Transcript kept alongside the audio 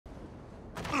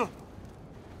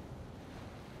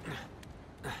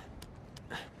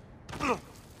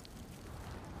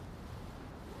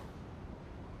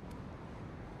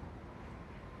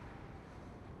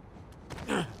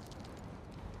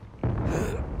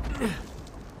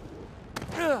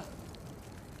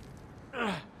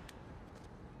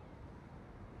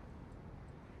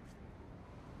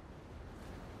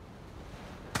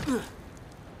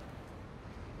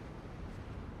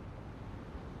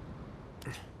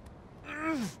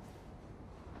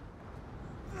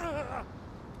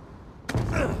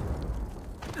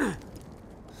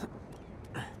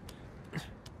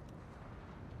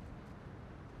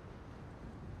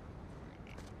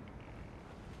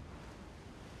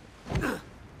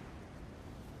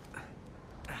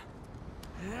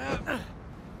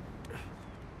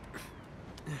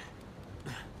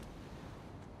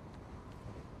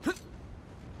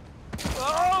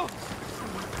Oh!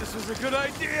 This was a good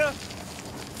idea!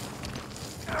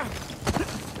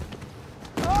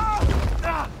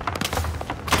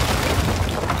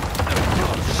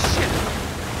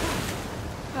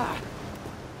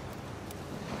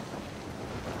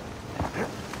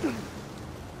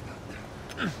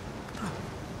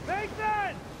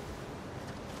 Nathan!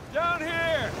 Down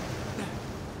here!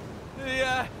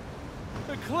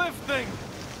 The cliff thing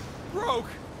broke.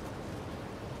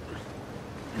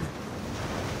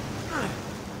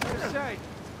 I say,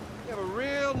 you have a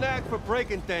real knack for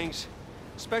breaking things,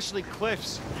 especially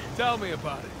cliffs. Tell me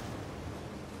about it.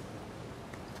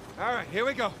 All right, here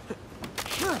we go.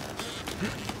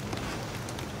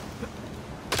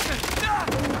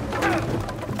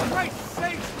 Christ's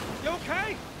sakes! You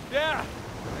okay? Yeah.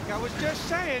 Like I was just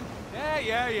saying.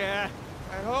 Yeah.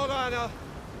 All right, hold on. I'll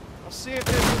see if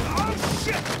there's... Oh,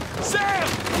 shit! Sam!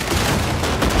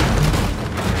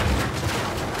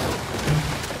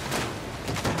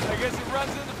 I guess it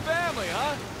runs in the family,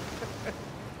 huh?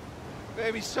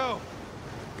 Maybe so.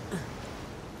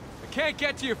 I can't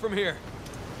get to you from here.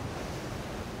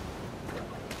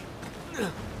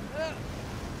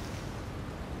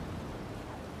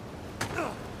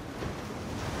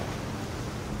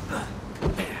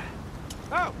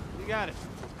 Oh, you got it.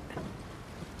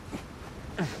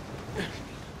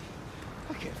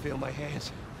 I can't feel my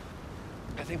hands.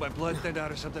 I think my blood thinned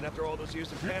out or something after all those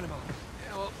years in Panama.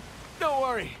 Yeah, well, don't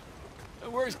worry.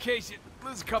 In worst case, you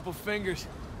lose a couple fingers.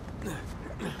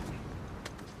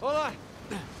 Hold on.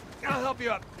 I'll help you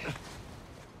up.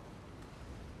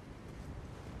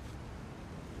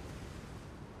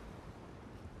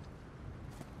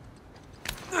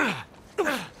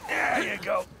 There you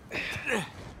go.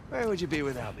 Where would you be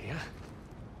without me,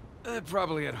 huh?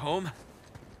 Probably at home.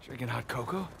 Drinking hot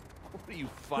cocoa. What are you,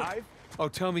 5? Oh,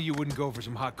 tell me you wouldn't go for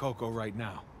some hot cocoa right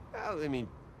now. Well, I mean,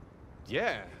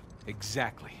 yeah.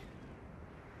 Exactly.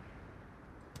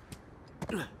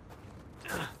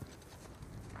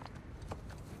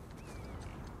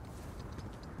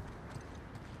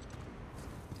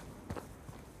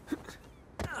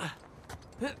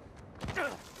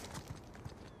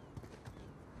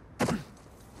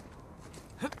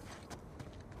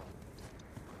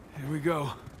 Here we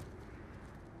go.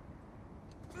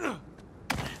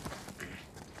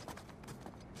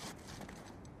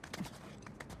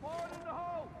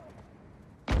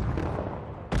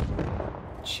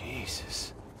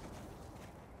 Jesus.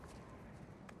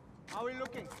 How are we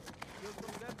looking? There's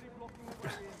some debris blocking the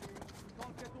way in. We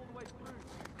can't get all the way through.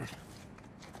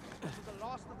 This is the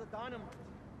last of the dynamite.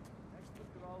 Next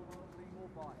patrol will bring more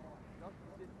by. Just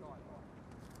sit tight.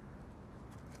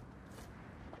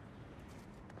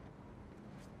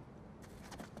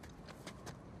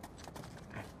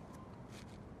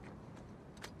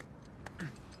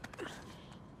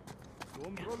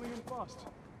 Storm's rolling in fast.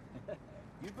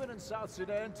 You've been in South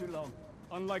Sudan too long.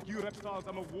 Unlike you reptiles,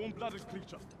 I'm a warm-blooded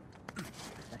creature.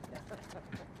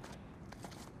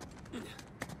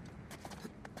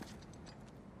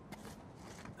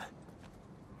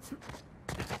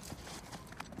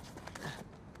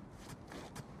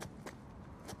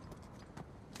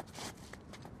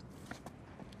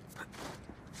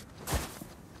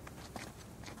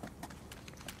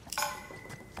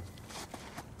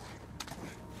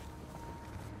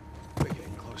 We're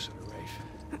getting closer to Rafe.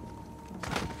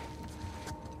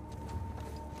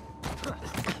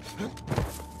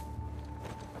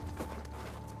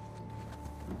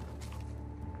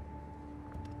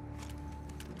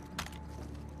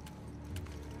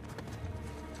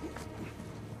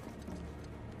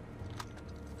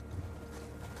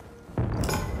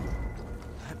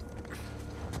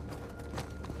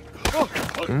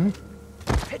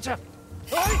 Heads up!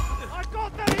 Oi! I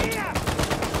got them here!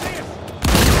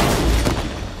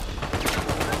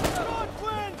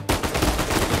 Northwind!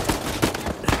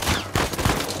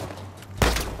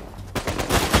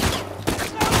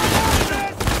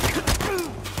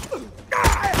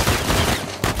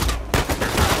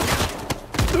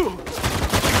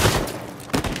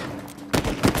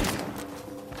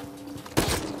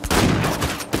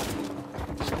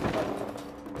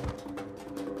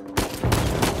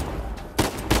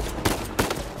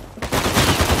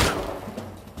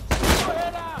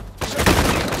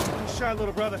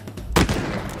 little brother.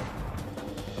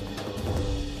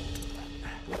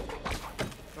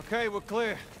 Okay, we're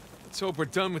clear. Let's hope we're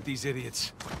done with these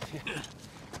idiots.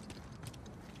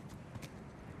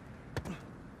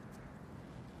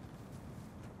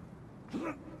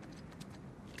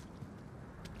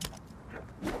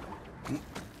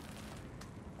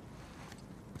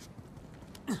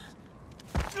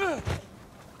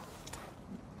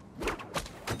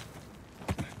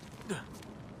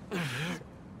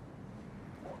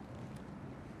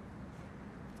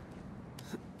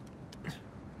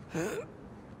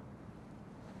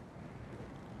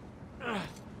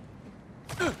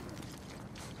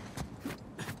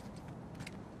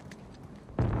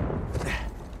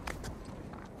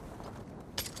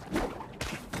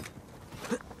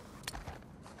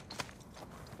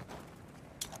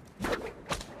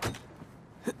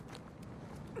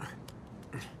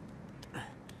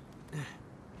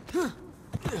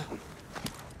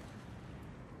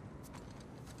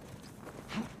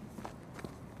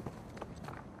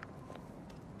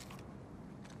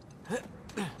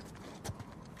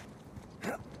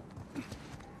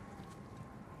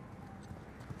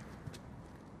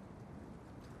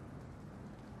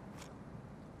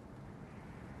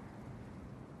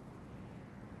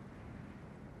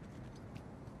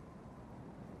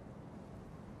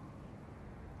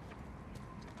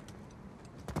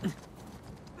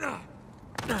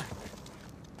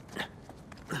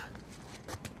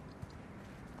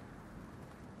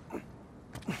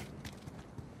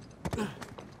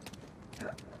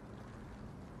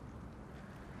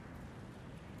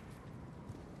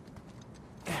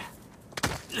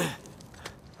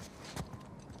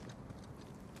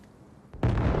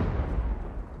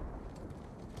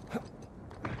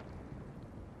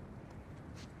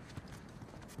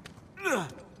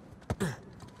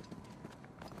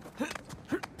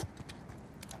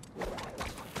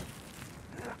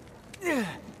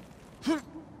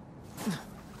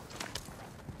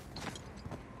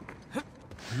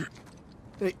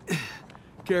 Hey,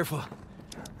 careful.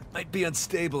 Might be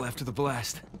unstable after the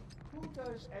blast. Who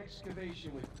does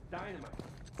excavation with dynamite?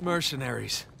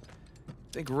 Mercenaries.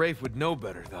 Think Rafe would know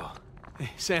better, though. Hey,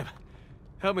 Sam,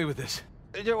 help me with this.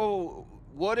 Oh,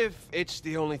 what if it's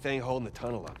the only thing holding the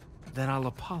tunnel up? Then I'll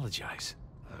apologize.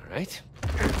 All right.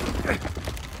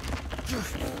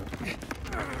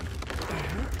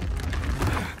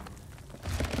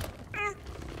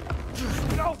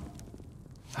 No!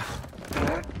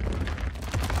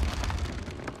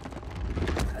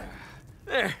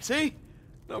 There, see?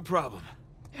 No problem.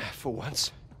 Yeah, for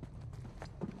once.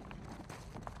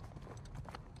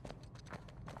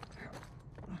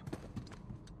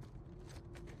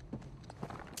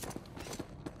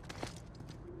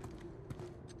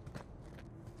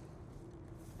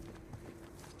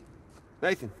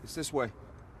 Nathan, it's this way.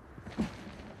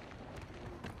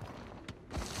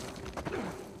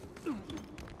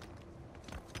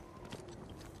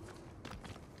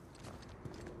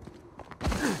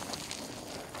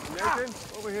 Nathan,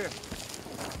 over here.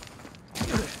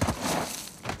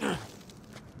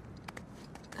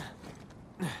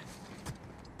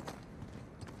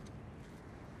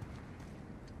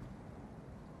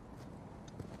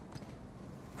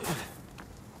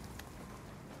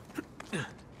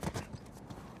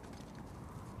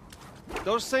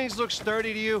 Those things look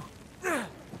sturdy to you?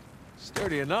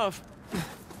 Sturdy enough.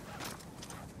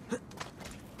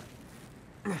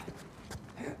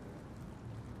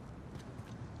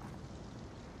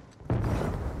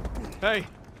 Hey,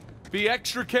 be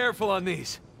extra careful on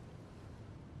these.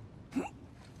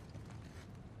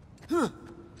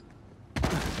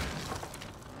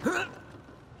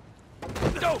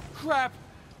 Oh, crap!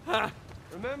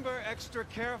 Remember, extra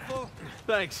careful.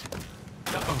 Thanks.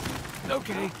 Uh-oh.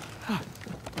 Okay.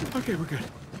 Okay, we're good.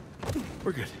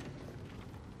 We're good.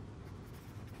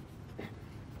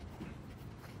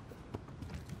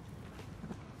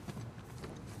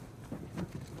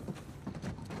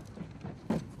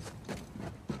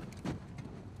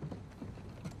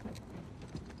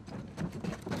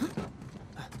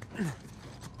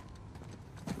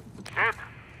 Kid,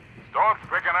 storm's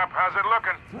picking up. How's it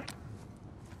looking?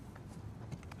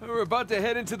 We're about to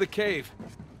head into the cave.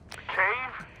 The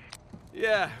cave?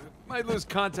 Yeah, might lose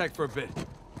contact for a bit.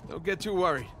 Don't get too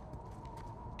worried.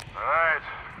 All right.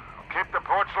 I'll keep the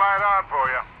porch light on for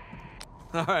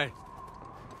you. All right.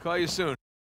 Call you soon.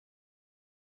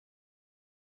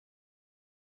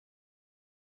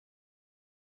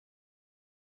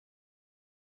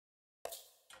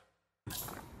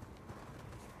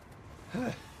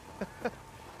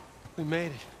 We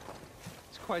made it.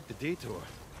 It's quite the detour.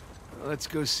 Let's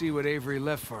go see what Avery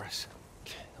left for us.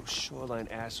 Those shoreline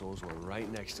assholes were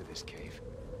right next to this cave.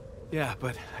 Yeah,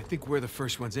 but I think we're the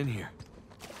first ones in here.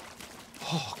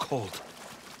 Oh, cold.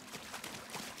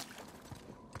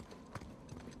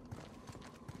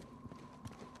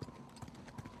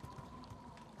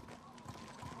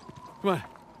 Come on,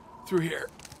 through here.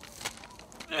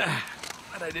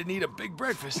 But I didn't eat a big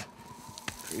breakfast.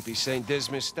 Creepy St.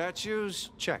 Dismas statues?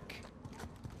 Check.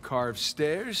 Carved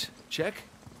stairs? Check.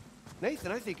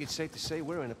 Nathan, I think it's safe to say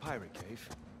we're in a pirate cave.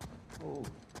 Oh,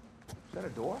 is that a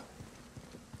door?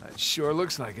 It sure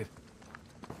looks like it.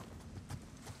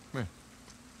 Come here.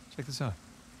 Check this out.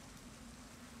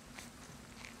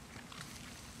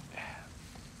 A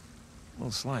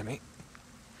little slimy.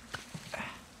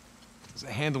 There's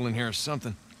a handle in here or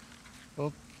something.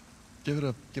 Well, give it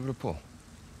a pull.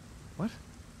 What?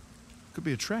 Could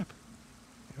be a trap.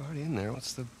 You're already in there.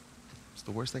 What's the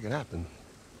worst that could happen?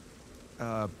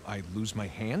 I lose my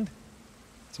hand?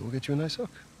 So we'll get you a nice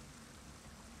hook.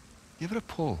 Give it a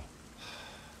pull.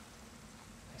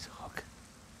 Nice hook.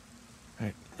 All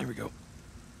right, here we go.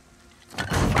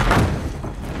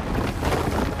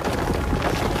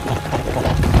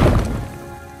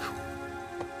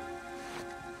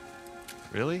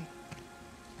 Really?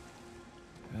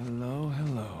 Hello,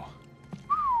 hello.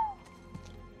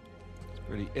 It's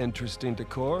pretty interesting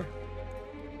decor.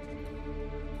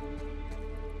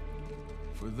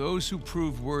 For those who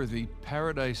prove worthy,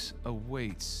 paradise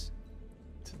awaits.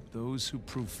 To those who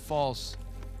prove false,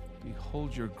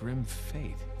 behold your grim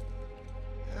fate.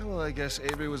 Yeah, well, I guess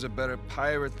Avery was a better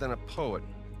pirate than a poet.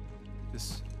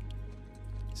 This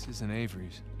isn't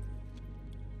Avery's.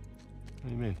 What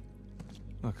do you mean?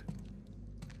 Look,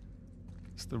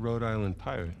 It's the Rhode Island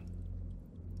pirate.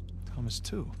 Thomas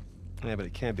too. Yeah, but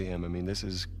it can't be him. I mean, this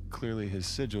is clearly his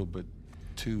sigil, but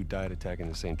two died attacking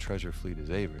the same treasure fleet as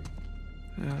Avery.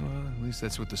 Yeah, well, at least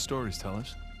that's what the stories tell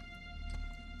us.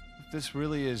 If this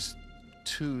really is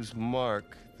Two's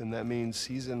mark, then that means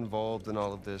he's involved in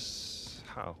all of this.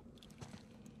 How?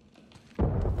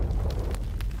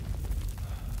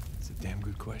 It's a damn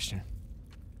good question.